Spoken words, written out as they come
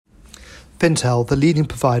Fintel, the leading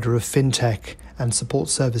provider of fintech and support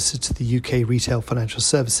services to the UK retail financial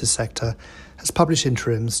services sector, has published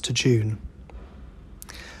interims to June.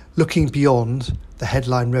 Looking beyond the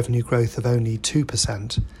headline revenue growth of only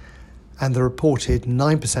 2% and the reported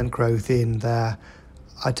 9% growth in their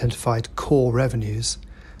identified core revenues,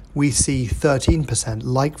 we see 13%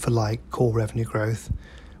 like-for-like core revenue growth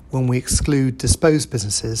when we exclude disposed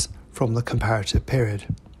businesses from the comparative period.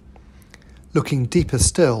 Looking deeper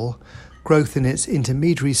still, growth in its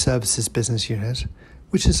intermediary services business unit,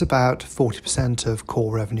 which is about 40% of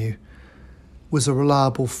core revenue, was a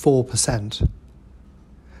reliable 4%,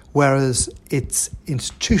 whereas its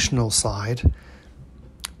institutional side,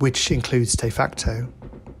 which includes de facto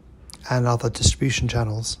and other distribution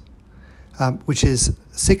channels, which is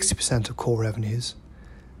 60% of core revenues,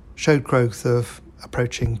 showed growth of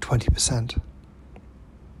approaching 20%.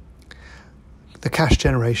 The cash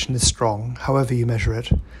generation is strong, however you measure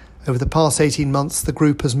it. Over the past 18 months, the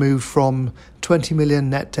group has moved from 20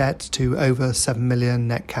 million net debt to over 7 million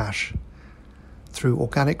net cash through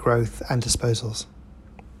organic growth and disposals.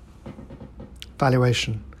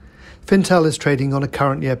 Valuation. Fintel is trading on a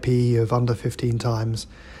current year PE of under 15 times.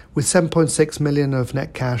 With 7.6 million of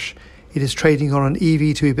net cash, it is trading on an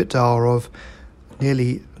EV to EBITDA of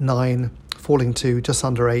nearly 9, falling to just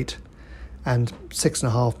under 8, and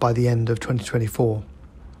 6.5 by the end of 2024.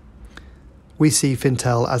 We see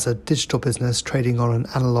Fintel as a digital business trading on an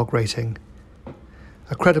analogue rating,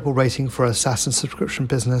 a credible rating for a SaaS and subscription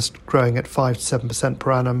business growing at 5 to 7%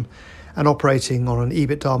 per annum and operating on an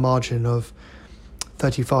EBITDA margin of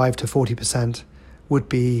 35 to 40% would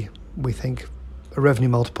be, we think, a revenue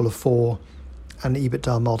multiple of 4 and an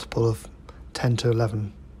EBITDA multiple of 10 to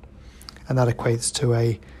 11. And that equates to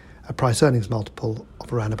a price earnings multiple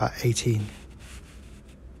of around about 18.